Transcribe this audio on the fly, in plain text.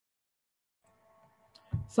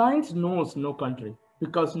Science knows no country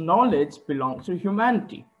because knowledge belongs to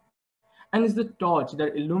humanity and is the torch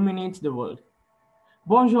that illuminates the world.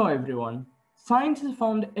 Bonjour, everyone. Science is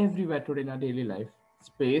found everywhere today in our daily life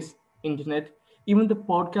space, internet, even the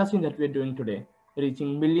podcasting that we're doing today,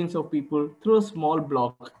 reaching millions of people through a small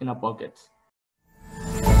block in our pockets.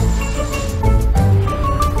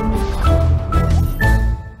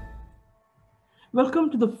 Welcome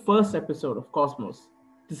to the first episode of Cosmos.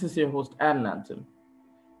 This is your host, Aaron Anson.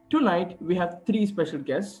 Tonight, we have three special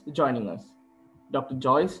guests joining us Dr.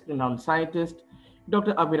 Joyce, renowned scientist,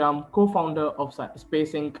 Dr. Abhiram, co founder of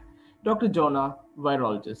Space Inc., Dr. Jonah,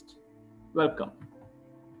 virologist. Welcome.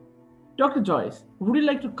 Dr. Joyce, would you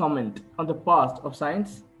like to comment on the past of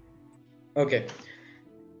science? Okay.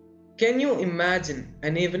 Can you imagine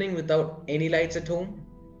an evening without any lights at home?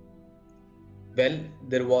 Well,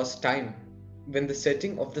 there was time when the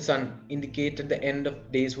setting of the sun indicated the end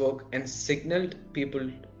of day's work and signaled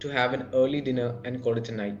people to have an early dinner and call it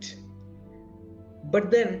a night.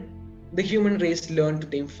 But then, the human race learned to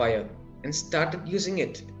tame fire and started using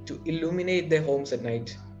it to illuminate their homes at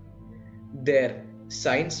night. There,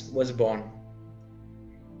 science was born.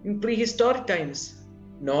 In prehistoric times,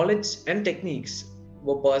 knowledge and techniques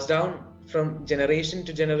were passed down from generation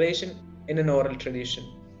to generation in an oral tradition.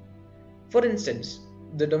 For instance,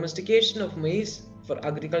 the domestication of maize for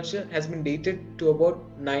agriculture has been dated to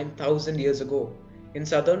about 9,000 years ago in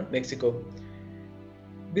southern Mexico,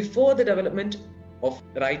 before the development of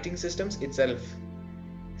writing systems itself.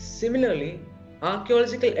 Similarly,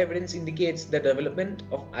 archaeological evidence indicates the development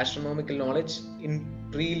of astronomical knowledge in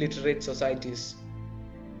pre-literate societies.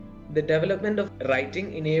 The development of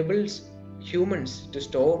writing enables humans to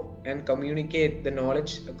store and communicate the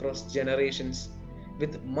knowledge across generations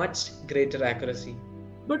with much greater accuracy.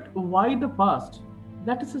 But why the past?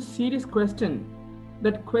 That is a serious question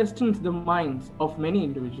that questions the minds of many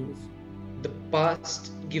individuals. The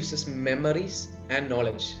past gives us memories and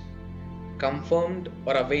knowledge, confirmed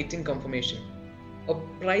or awaiting confirmation, a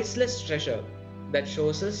priceless treasure that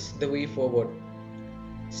shows us the way forward.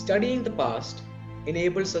 Studying the past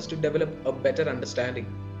enables us to develop a better understanding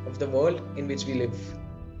of the world in which we live.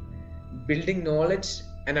 Building knowledge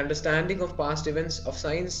and understanding of past events of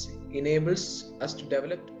science enables us to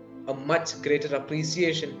develop a much greater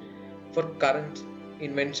appreciation for current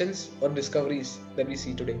inventions or discoveries that we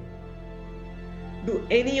see today. Do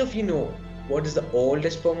any of you know what is the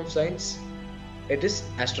oldest form of science? It is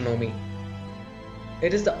astronomy.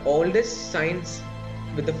 It is the oldest science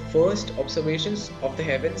with the first observations of the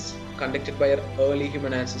heavens conducted by our early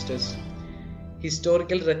human ancestors.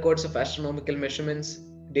 Historical records of astronomical measurements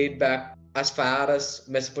date back as far as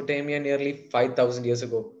Mesopotamia nearly 5,000 years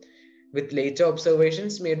ago, with later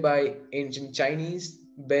observations made by ancient Chinese,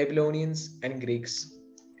 Babylonians, and Greeks.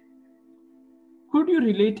 Could you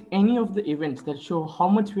relate any of the events that show how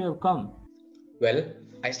much we have come? Well,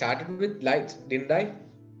 I started with light, didn't I?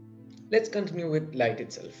 Let's continue with light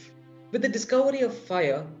itself. With the discovery of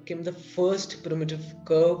fire came the first primitive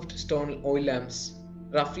curved stone oil lamps,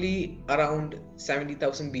 roughly around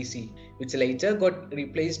 70,000 BC, which later got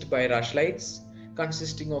replaced by rushlights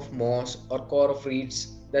consisting of moss or core of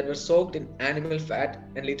reeds that were soaked in animal fat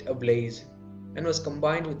and lit ablaze, and was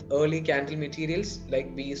combined with early candle materials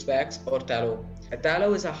like beeswax or tallow. A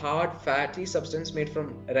tallow is a hard, fatty substance made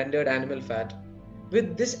from rendered animal fat.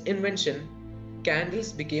 With this invention,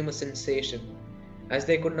 candles became a sensation, as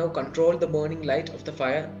they could now control the burning light of the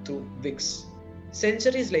fire through wicks.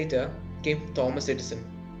 Centuries later came Thomas Edison,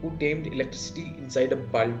 who tamed electricity inside a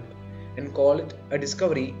bulb and called it a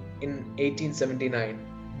discovery in 1879.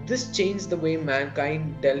 This changed the way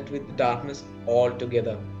mankind dealt with darkness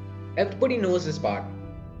altogether. Everybody knows this part.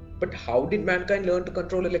 But how did mankind learn to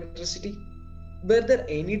control electricity? Were there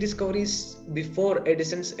any discoveries before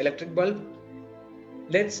Edison's electric bulb?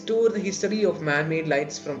 Let's tour the history of man-made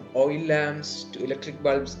lights from oil lamps to electric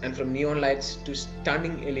bulbs and from neon lights to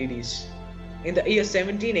stunning LEDs. In the year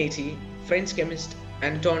 1780, French chemist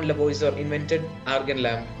Antoine Lavoisier invented argon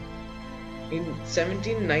lamp. In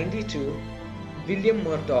 1792, William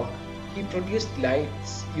Murdoch he produced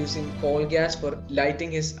lights using coal gas for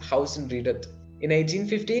lighting his house in Redditch. In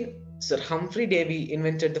 1815, Sir Humphrey Davy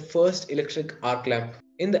invented the first electric arc lamp.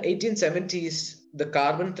 In the 1870s, the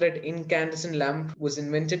carbon thread incandescent lamp was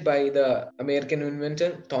invented by the American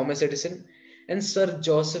inventor Thomas Edison and Sir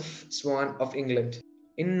Joseph Swan of England.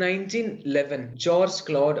 In 1911, Georges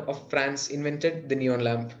Claude of France invented the neon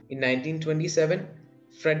lamp. In 1927,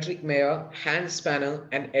 Frederick Mayer, Hans Spanner,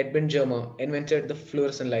 and Edmund Germer invented the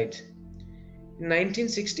fluorescent light. In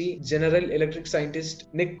 1960, General Electric scientist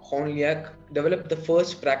Nick Hornliak developed the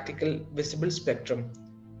first practical visible spectrum.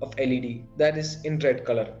 of LED, that is in red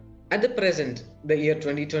color. At the present, the year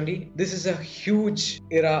 2020, this is a huge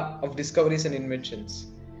era of discoveries and inventions.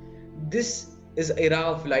 This is an era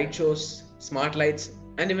of light shows, smart lights,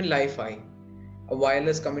 and even Li-Fi, a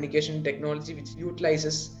wireless communication technology which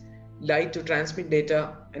utilizes light to transmit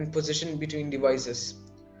data and position between devices.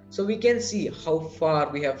 So we can see how far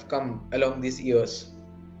we have come along these years.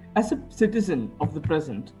 As a citizen of the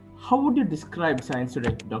present, how would you describe science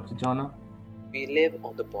today, Dr. Jana? We live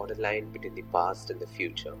on the borderline between the past and the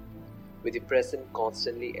future, with the present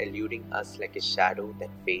constantly eluding us like a shadow that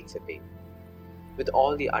fades away. With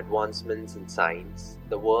all the advancements in science,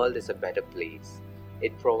 the world is a better place.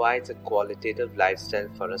 It provides a qualitative lifestyle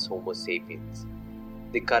for us Homo sapiens.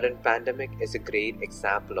 The current pandemic is a great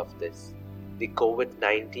example of this. The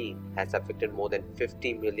COVID-19 has affected more than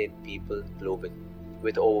 50 million people globally,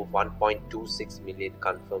 with over 1.26 million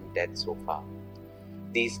confirmed deaths so far.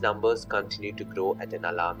 These numbers continue to grow at an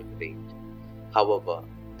alarming rate. However,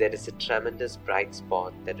 there is a tremendous bright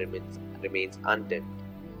spot that remains undimmed: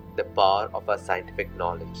 the power of our scientific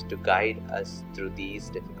knowledge to guide us through these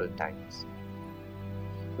difficult times.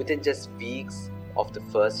 Within just weeks of the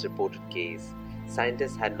first reported case,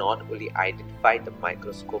 scientists had not only identified the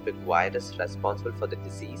microscopic virus responsible for the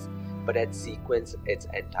disease, but had sequenced its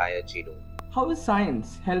entire genome. How is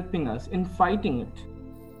science helping us in fighting it?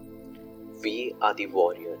 We are the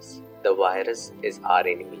warriors. The virus is our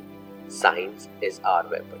enemy. Science is our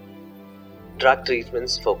weapon. Drug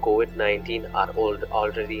treatments for COVID-19 are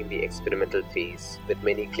already in the experimental phase, with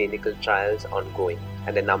many clinical trials ongoing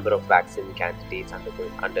and a number of vaccine candidates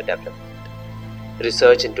under development.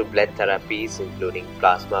 Research into blood therapies, including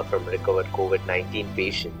plasma from recovered COVID-19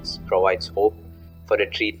 patients, provides hope for a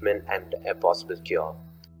treatment and a possible cure.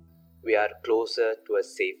 We are closer to a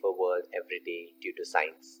safer world every day due to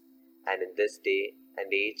science, and in this day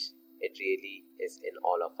and age, it really is in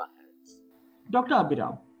all of our hands. Dr.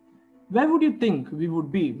 Abhiram, where would you think we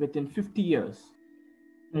would be within 50 years?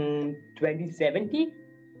 2070?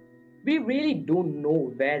 We really don't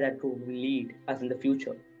know where that road will lead us in the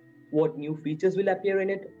future, what new features will appear in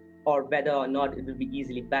it, or whether or not it will be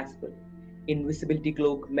easily passable. Invisibility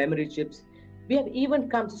cloak, memory chips. We have even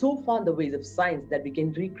come so far in the ways of science that we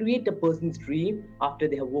can recreate a person's dream after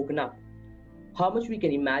they have woken up. How much we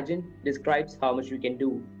can imagine describes how much we can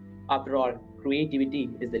do. After all, creativity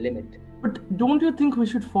is the limit. But don't you think we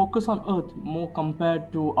should focus on Earth more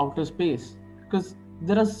compared to outer space? Because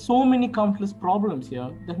there are so many countless problems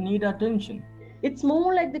here that need attention. It's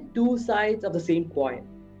more like the two sides of the same coin.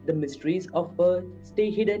 The mysteries of Earth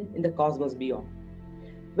stay hidden in the cosmos beyond.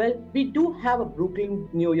 Well, we do have a Brooklyn,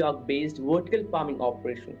 New York based vertical farming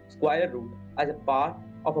operation, Square Root, as a part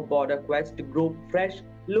of a broader quest to grow fresh,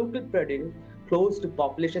 local produce close to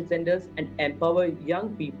population centers and empower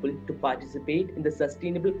young people to participate in the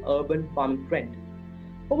sustainable urban farming trend.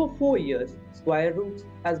 Over 4 years, Square Roots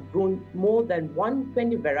has grown more than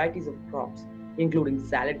 120 varieties of crops, including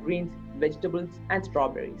salad greens, vegetables, and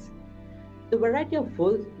strawberries. The variety of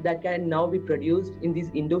foods that can now be produced in this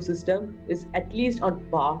indoor system is at least on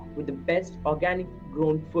par with the best organic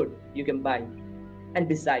grown food you can buy. And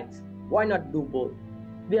besides, why not do both?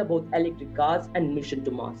 We are both electric cars and mission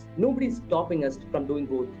to Mars. Nobody is stopping us from doing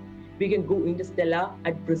both. We can go interstellar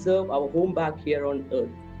and preserve our home back here on Earth.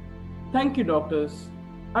 Thank you, doctors.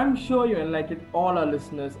 I'm sure you enlightened all our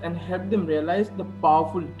listeners and helped them realize the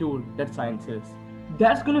powerful tool that science is.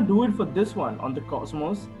 That's gonna do it for this one on the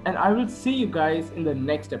Cosmos, and I will see you guys in the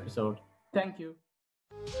next episode. Thank you.